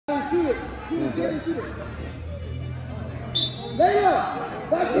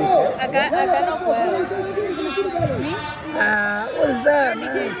Acá no puedo. ¿Me? What is that, man?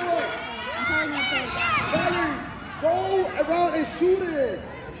 I'm telling you to take that. Valerie, go around and shoot it.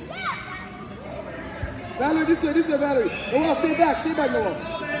 Valerie, this way, Valerie. Noah, stay back, Noah.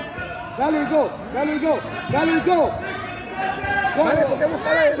 Valerie, go. Valerie, go. Vale, ¿por qué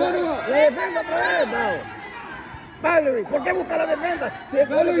buscar la defensa otra vez, bro? Valerie, ¿por qué buscar la defensa? Si es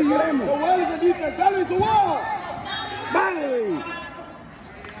lo que queremos. The wall is the defense. Valerie, the wall.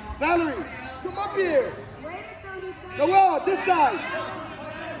 Valerie, come up here. The wall, this side.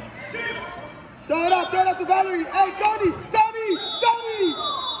 Throw it up to Valerie. Hey, Tony, throw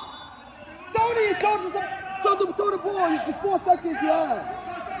the ball. It's 4 seconds you have.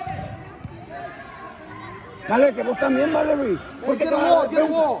 Vale, que vos también, Valerie. Hey, get the wall. Is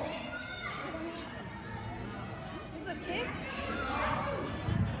it a kick?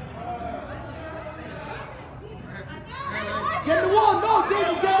 Get the wall. No,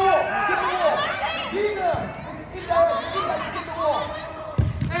 David, get the wall. Dina, get the wall.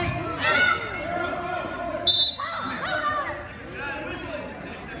 Hey,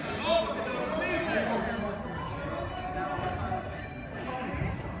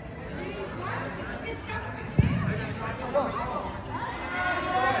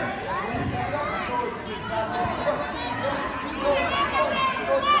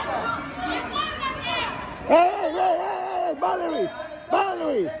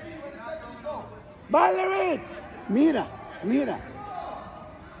 Valerie! Mira.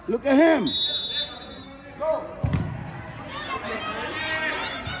 Look at him.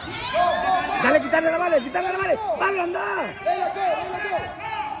 Dale, quítale la Vale. Vale, anda.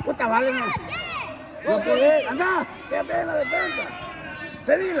 Puta, Vale, no. No podés, anda. Quédate en la defensa.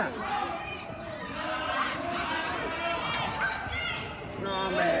 Pedila. No,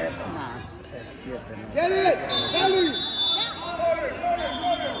 hombre, Tomás. Get it,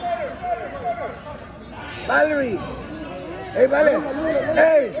 Valerie. Hey, Vale.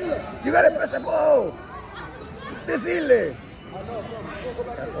 Hey, you gotta press the ball. Decirle.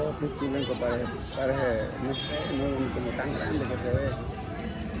 Está todo pichulenco, parece, no sé, no como tan grande que se ve.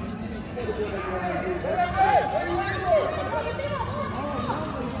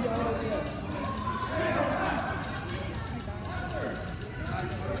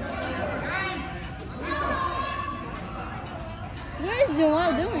 What is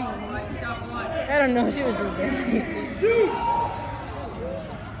Joelle doing? I don't know, she was just dancing.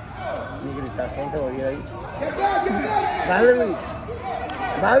 Mi gritazón se va a ir ahí.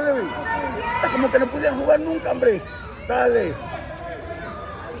 Valerie. Está como que no podían jugar nunca, hombre. Dale.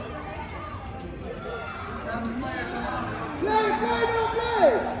 Play.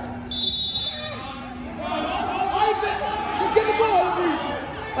 Get the ball,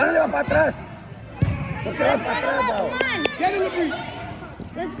 Ahora le va para atrás. ¿Por qué va para atrás, Bao? Get in the breach.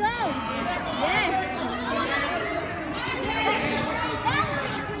 Let's go. Yes.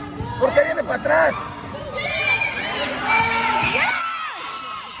 ¿Por qué viene para atrás?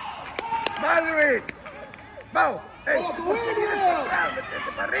 Valerie. Bao. Hey, ¿por qué viene para atrás?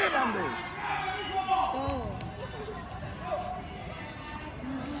 Vete para arriba, hombre. Go.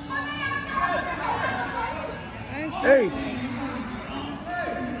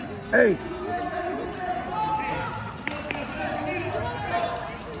 Hey.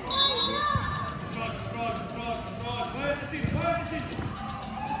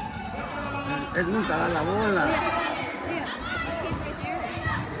 Él nunca da la bola.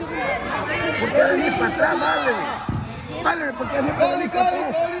 ¿Por qué venir para atrás, Valerie? ¿Por qué siempre venir para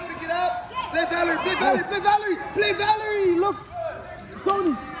atrás? Pick it up. Play Valerie. Look.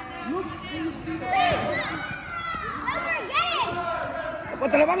 Tony. Look.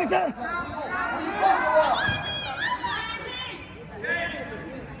 ¿Cuánto le van a echar?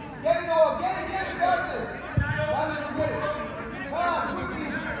 Get it, pass it. Valerie, get it. Pass, quickly.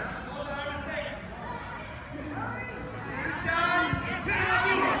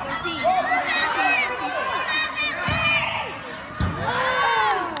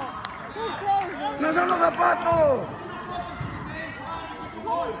 ¡No son los zapatos!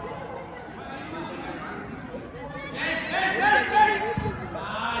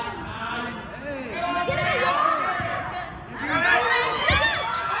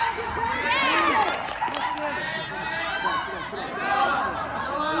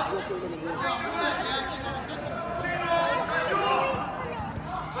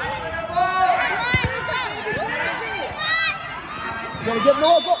 Gotta get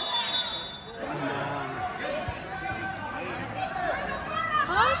Noah, go.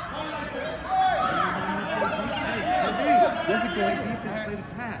 Huh? That's a good. You can play the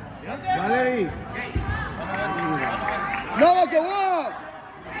pass. Valerie. No, go up.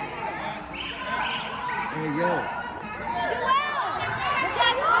 Hey, yo.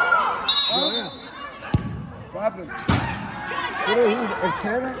 What happened? Who's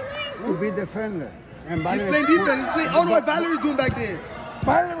FCM to be defender. And He's Valerie playing defense. He's playing. I don't know what Valerie's doing back there.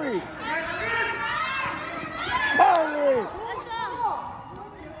 Valerie. Valerie.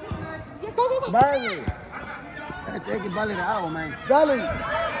 Valerie. Take it Valerie out, man. Valerie,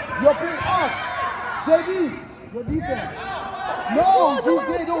 you're playing off. JD, your defense. No, just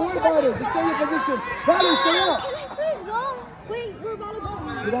there. Don't worry about it. Just stay in your position. Valerie, stay up. Can I please go? Wait, we're about to go.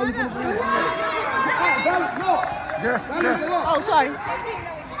 Sit down. You can play. Valerie, no. Valerie, go up. Oh, sorry.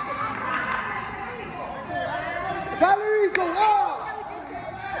 Valerie, go up.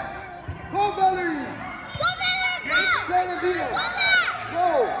 Go, Valerie. Go, Valerie, go. Try to beat her. Go back. Go. Go,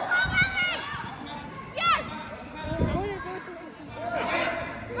 Valerie. Yes.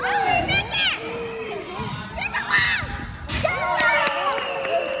 Oh, get that. Sit the ball.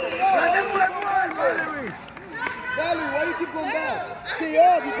 Valerie. Valerie, why you keep going back? Stay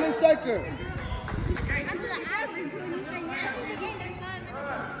up. You play striker.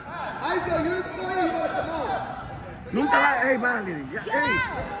 I said you're scoring. You gotta come out. Nunca va. Hey, Valerie. Hey.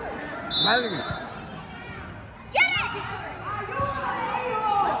 Valerie. Get it!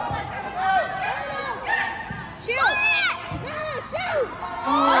 Shoot! No, shoot!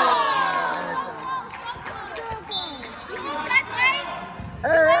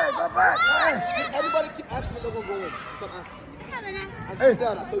 Hey, go back. Hey. Everybody keep asking me, they're gonna go in. So stop asking. And Hey. sit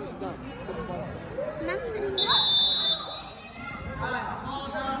down. I told you sit down. Sit down.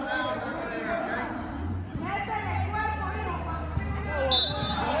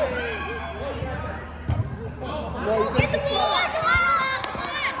 No, he said Get the ball!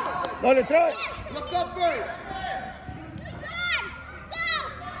 Dale, trae. look up first.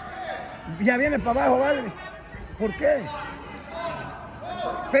 Ya viene para abajo, Valerie. ¿Por qué?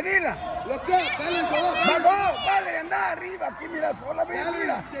 Pedila. Look up. Valerie, go up. Vamos, Valerie, anda arriba. Aquí, mira, sola, mira.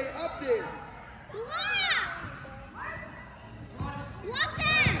 Valerie, stay up there.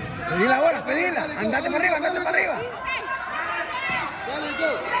 Pedila ahora, pedila. Andate para arriba, andate para arriba. Valerie, go.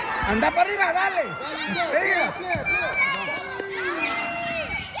 Anda para arriba, dale. Valerie, go. Pedila. Clear.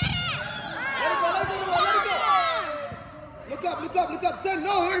 Let it go. Look up. Turn.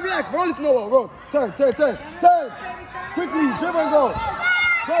 No, relax. Roll it slower. Roll. Turn. Quickly, dribble and go.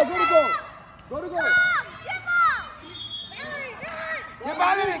 Go to go. ¿Qué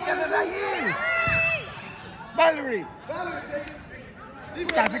Valerie? ¿Qué haces allí? Valerie.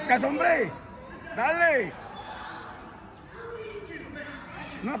 ¿Qué haces, hombre? Dale.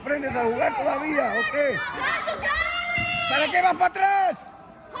 No aprendes a jugar todavía, ¿ok? ¿Para qué vas para atrás?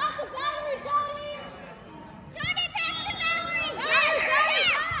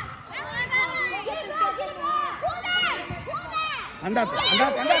 Andate.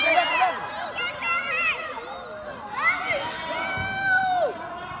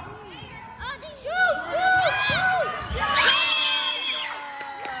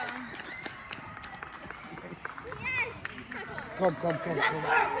 Come. You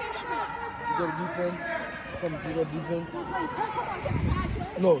got defense. Come, you got defense.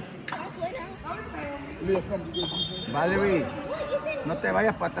 No. Leah, come, you got defense. Valerie, no te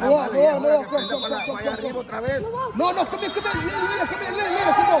vayas para atrás, No, Valerie. Ahora que come, prenda para allá arriba otra vez. No, come here. Leah, come here. Leah,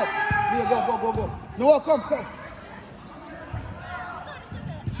 go. No, come.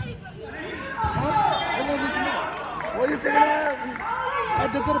 What do you think about?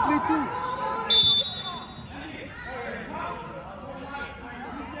 They're gonna play too.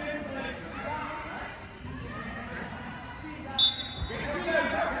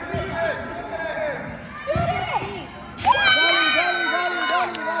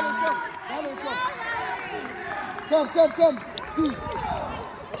 Come. Deuce.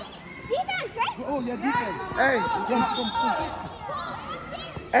 Defense, right? Oh, yeah, defense. Hey,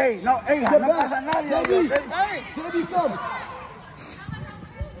 Come. no pasa nada. JB, come.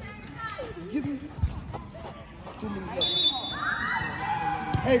 Give me 2 minutes left.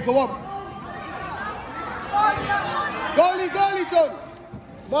 Hey, go up. Goalie, Tony.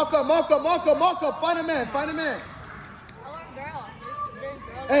 Mark up. Find a man. I want girl. There's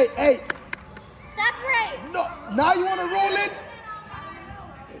girls. Hey. Separate. No, now you want to roll it?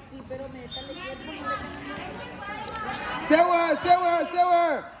 Stay with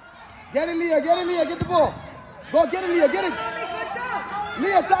her. Get it, Leah. Get the ball. Go, get it, Leah. Get it.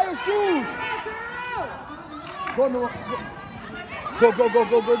 Leah, tie your shoes. Go, Noah. Go.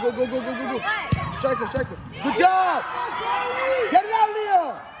 Striker. Good job. Get it out,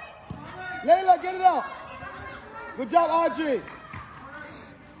 Leah. Layla, get it out. Good job, Audrey.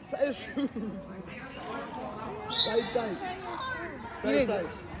 Tie your shoes. Tight. Tight.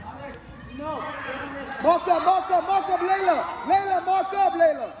 No. Mark up, Layla. Layla, mark up,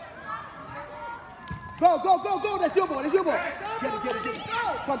 Layla. Go. That's your ball. Get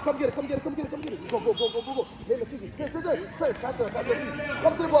it. Come get it. Go. Layla, kick it. Trey, pass it.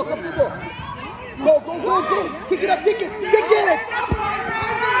 Come to the ball. Go. Kick it.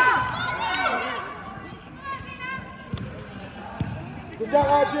 Good job,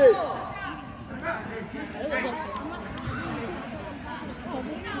 RJ.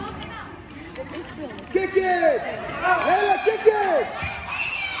 Kick it! Layla, kick it!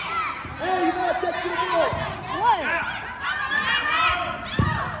 Hey, you gotta check to the ball. What?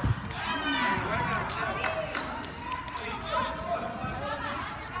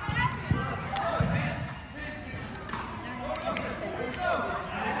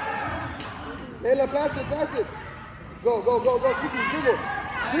 Layla, pass it. Go. Keep it, dribble.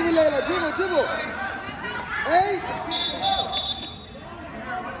 Dribble, Layla, dribble. Hey!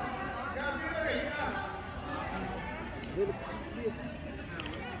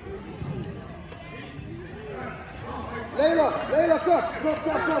 Layla, come. Go.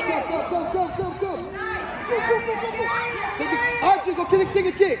 Archie, go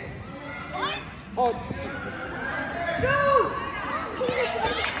kick it. What? Oh. Shoot!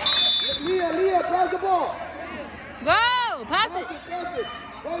 Leah, pass the ball. Go! Pass it.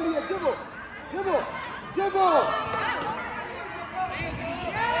 Go, Leah, dribble.